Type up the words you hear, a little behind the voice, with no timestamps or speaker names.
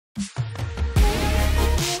Hey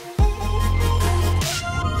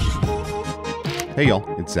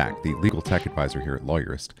y'all, it's Zach, the legal tech advisor here at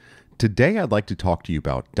Lawyerist. Today I'd like to talk to you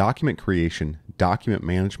about document creation, document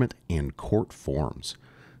management, and court forms.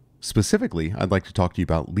 Specifically, I'd like to talk to you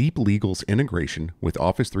about Leap Legal's integration with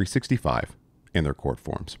Office 365 and their court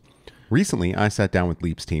forms. Recently, I sat down with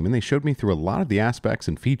Leap's team and they showed me through a lot of the aspects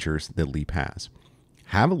and features that Leap has.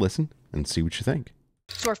 Have a listen and see what you think.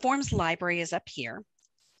 So our forms library is up here.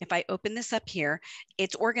 If I open this up here,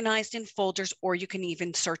 it's organized in folders, or you can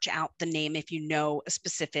even search out the name if you know a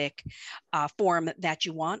specific form that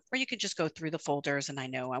you want, or you can just go through the folders. And I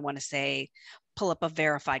know I want to say, pull up a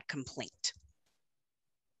verified complaint.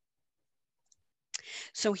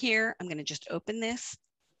 So here, I'm going to just open this.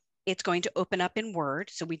 It's going to open up in Word.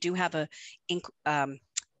 So we do have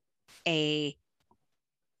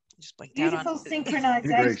just blanked out on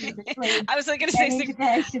synchronization between I was going to say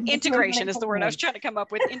integration is the word I was trying to come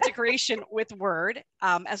up with. Integration with Word,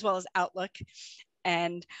 as well as Outlook.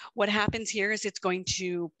 And what happens here is it's going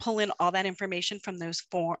to pull in all that information from those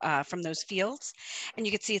fields, and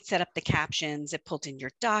you can see it set up the captions. It pulled in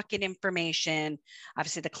your docket information,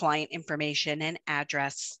 obviously the client information and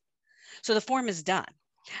address. So the form is done,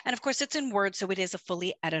 and of course it's in Word, so it is a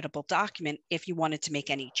fully editable document if you wanted to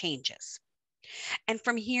make any changes. And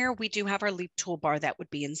from here, we do have our Leap toolbar that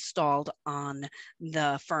would be installed on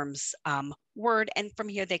the firm's Word. And from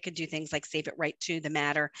here, they could do things like save it right to the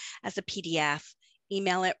matter as a PDF,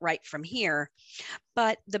 email it right from here.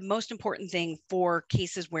 But the most important thing for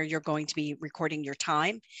cases where you're going to be recording your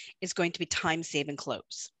time is going to be time, save, and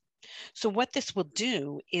close. So what this will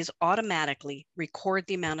do is automatically record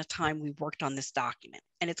the amount of time we worked on this document,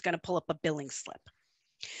 and it's going to pull up a billing slip.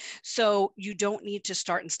 So you don't need to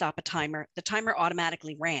start and stop a timer. The timer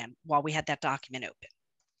automatically ran while we had that document open.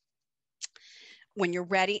 When you're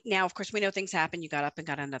ready, now, of course, we know things happen. You got up and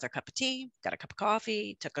got another cup of tea, got a cup of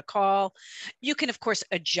coffee, took a call. You can, of course,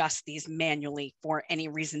 adjust these manually for any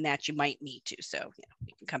reason that you might need to. So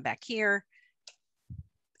you can come back here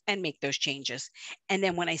and make those changes. And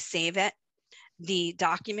then when I save it, the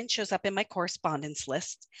document shows up in my correspondence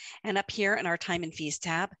list. And up here in our time and fees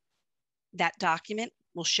tab, that document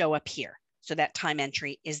will show up here. So that time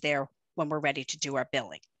entry is there when we're ready to do our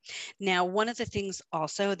billing. Now, one of the things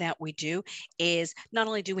also that we do is not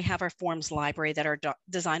only do we have our forms library that our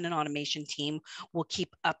design and automation team will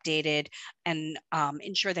keep updated and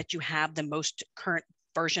ensure that you have the most current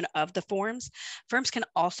version of the forms, firms can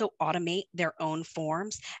also automate their own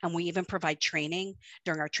forms. And we even provide training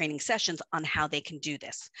during our training sessions on how they can do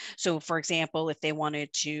this. So for example, if they wanted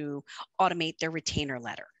to automate their retainer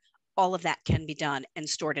letter, all of that can be done and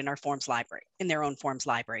stored in our forms library, in their own forms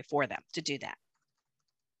library for them to do that.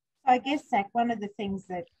 I guess, Zach, one of the things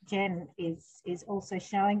that Jen is also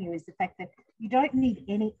showing you is the fact that you don't need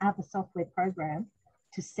any other software program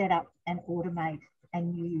to set up and automate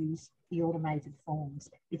and use the automated forms.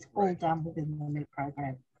 It's all done within the Leap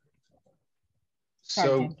program.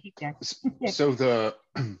 Sorry, Jen, keep going. So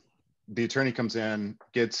the attorney comes in,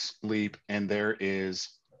 gets Leap, and there is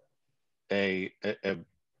a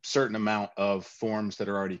certain amount of forms that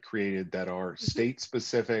are already created that are state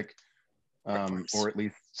specific, or at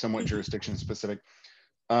least somewhat jurisdiction specific.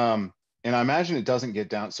 And I imagine it doesn't get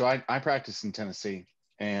down. So I practice in Tennessee,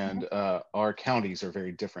 and our counties are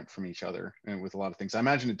very different from each other and with a lot of things. I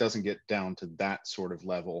imagine it doesn't get down to that sort of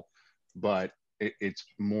level, but it's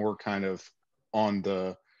more kind of on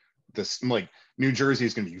this, like New Jersey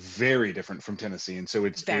is going to be very different from Tennessee. And so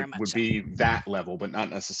it would be that level, but not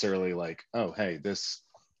necessarily like, oh, hey, this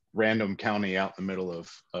random county out in the middle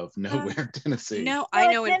of nowhere, Tennessee. No,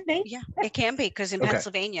 I know it. Yeah, it can be, because in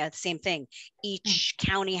Pennsylvania, it's the same thing. Each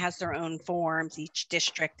county has their own forms, each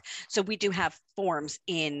district. So we do have forms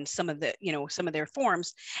in some of their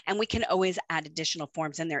forms, and we can always add additional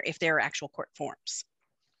forms in there if they're actual court forms.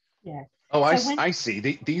 Yeah. Oh, I see.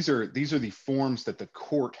 These are the forms that the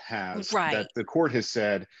court has, right, that the court has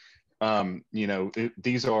said,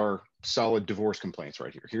 these are solid divorce complaints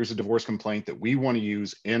right here. Here's a divorce complaint that we want to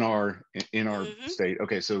use in our state.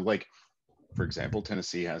 Okay, so like, for example,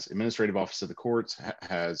 Tennessee has Administrative Office of the Courts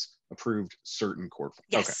has approved certain court forms.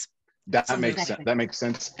 Yes. Okay, that makes sense. That makes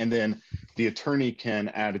sense. And then the attorney can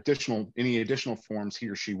add any additional forms he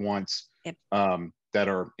or she wants that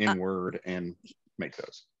are in Word and make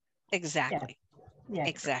those. Exactly. Yeah.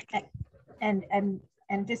 Exactly. And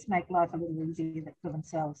just make life a little easier for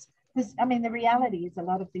themselves. Because, I mean, the reality is a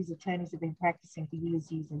lot of these attorneys have been practicing for years,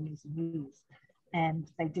 and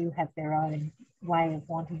they do have their own way of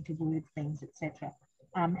wanting to word things, etc.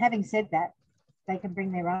 Having said that, they can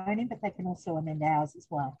bring their own in, but they can also amend ours as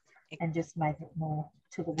well and just make it more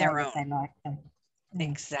to the way that they like them.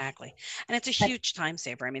 Exactly. And it's a But huge time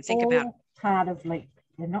saver. I mean, think all about part of Leap.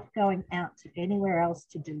 They're not going out to anywhere else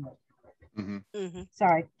to do it. Mm-hmm.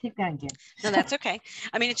 Sorry, keep going, Jim. No, that's okay.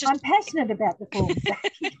 I mean, it's just I'm passionate about the forms.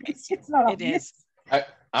 It's not it is.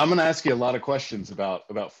 I'm going to ask you a lot of questions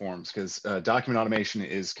about forms because document automation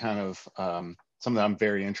is kind of something that I'm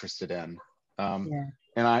very interested in. And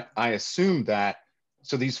I assume that,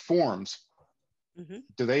 so these forms,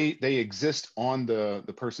 do they exist on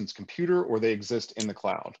the person's computer or they exist in the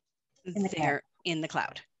cloud? They're in the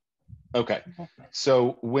cloud. Okay.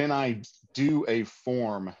 So when I do a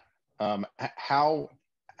form, how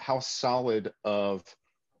solid of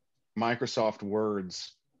Microsoft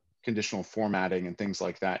Word's conditional formatting and things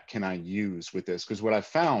like that can I use with this? Because what I've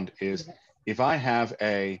found is if I have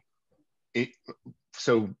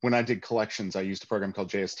so when I did collections, I used a program called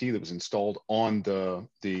JST that was installed on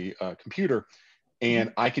the computer,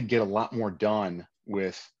 and I could get a lot more done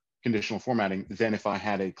with conditional formatting than if I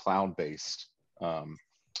had a cloud-based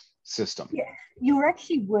system. Yeah, you're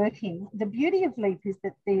actually working. The beauty of Leap is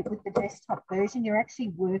that with the desktop version, you're actually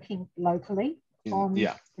working locally on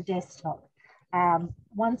the desktop.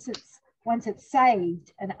 Once it's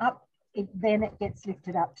saved and up, then it gets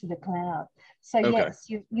lifted up to the cloud. So yes,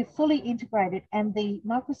 you're fully integrated, and the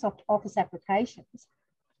Microsoft Office applications,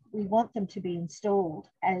 we want them to be installed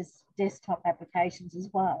as desktop applications as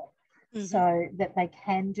well, so that they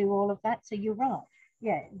can do all of that. So you're right.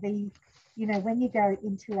 Yeah, when you go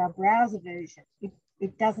into our browser version,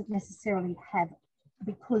 it doesn't necessarily have,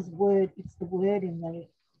 because Word, it's the Word in the,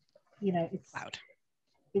 it's cloud.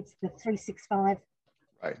 It's the 365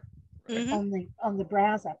 on the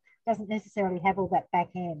browser. Doesn't necessarily have all that back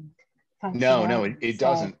end functionality. No, it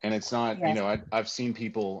doesn't, and it's not. I've seen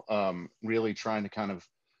people really trying to kind of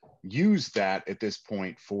use that at this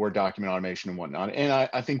point for document automation and whatnot, and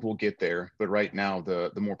I think we'll get there. But right now,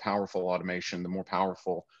 the more powerful automation, the more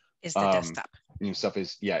powerful is the desktop. Stuff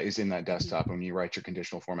is in that desktop when you write your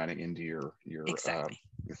conditional formatting into your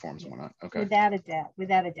forms and whatnot. Okay, without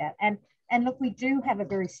a doubt. And look, we do have a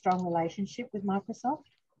very strong relationship with Microsoft.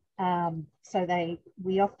 So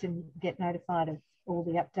we often get notified of all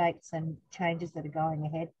the updates and changes that are going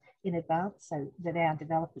ahead in advance, so that our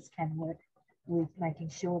developers can work with making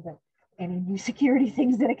sure that any new security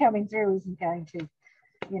things that are coming through isn't going to,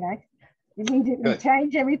 immediately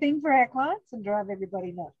change everything for our clients and drive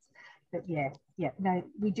everybody nuts. But no,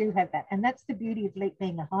 we do have that. And that's the beauty of Leap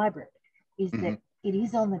being a hybrid, is that it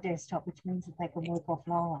is on the desktop, which means that they can work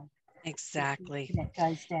offline. Exactly. The internet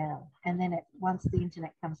goes down, and then once the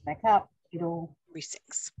internet comes back up, it all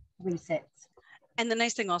resets. And the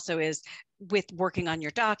nice thing also is, with working on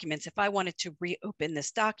your documents, if I wanted to reopen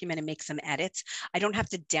this document and make some edits, I don't have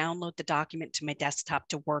to download the document to my desktop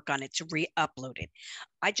to work on it, to re-upload it.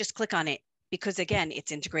 I just click on it, because again,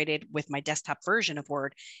 it's integrated with my desktop version of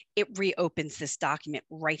Word. It reopens this document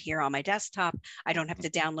right here on my desktop. I don't have to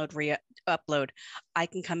download, re-upload. I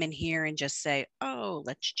can come in here and just say, oh,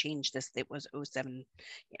 let's change this. It was 07,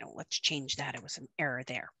 let's change that. It was an error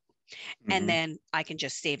there. And then I can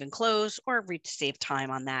just save and close, or save time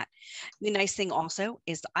on that. The nice thing also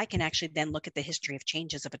is I can actually then look at the history of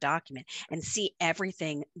changes of a document and see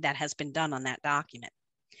everything that has been done on that document.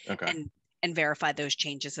 And verify those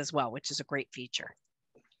changes as well, which is a great feature.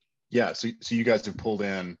 Yeah, so you guys have pulled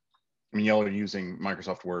in, y'all are using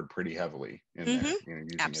Microsoft Word pretty heavily in there.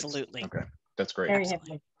 Using absolutely. Okay, that's great. Very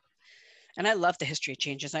heavily. And I love the history of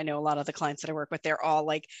changes. I know a lot of the clients that I work with, they're all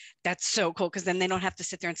like, that's so cool, because then they don't have to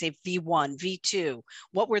sit there and say V1, V2,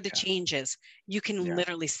 what were the changes? You can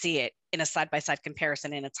literally see it in a side-by-side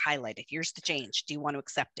comparison, and it's highlighted. Here's the change. Do you want to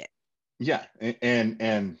accept it? Yeah,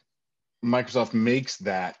 and Microsoft makes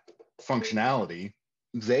that functionality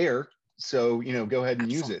there, so go ahead and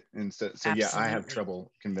use it. And so I have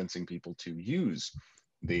trouble convincing people to use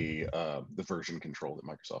the version control that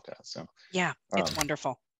Microsoft has. So it's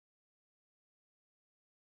wonderful.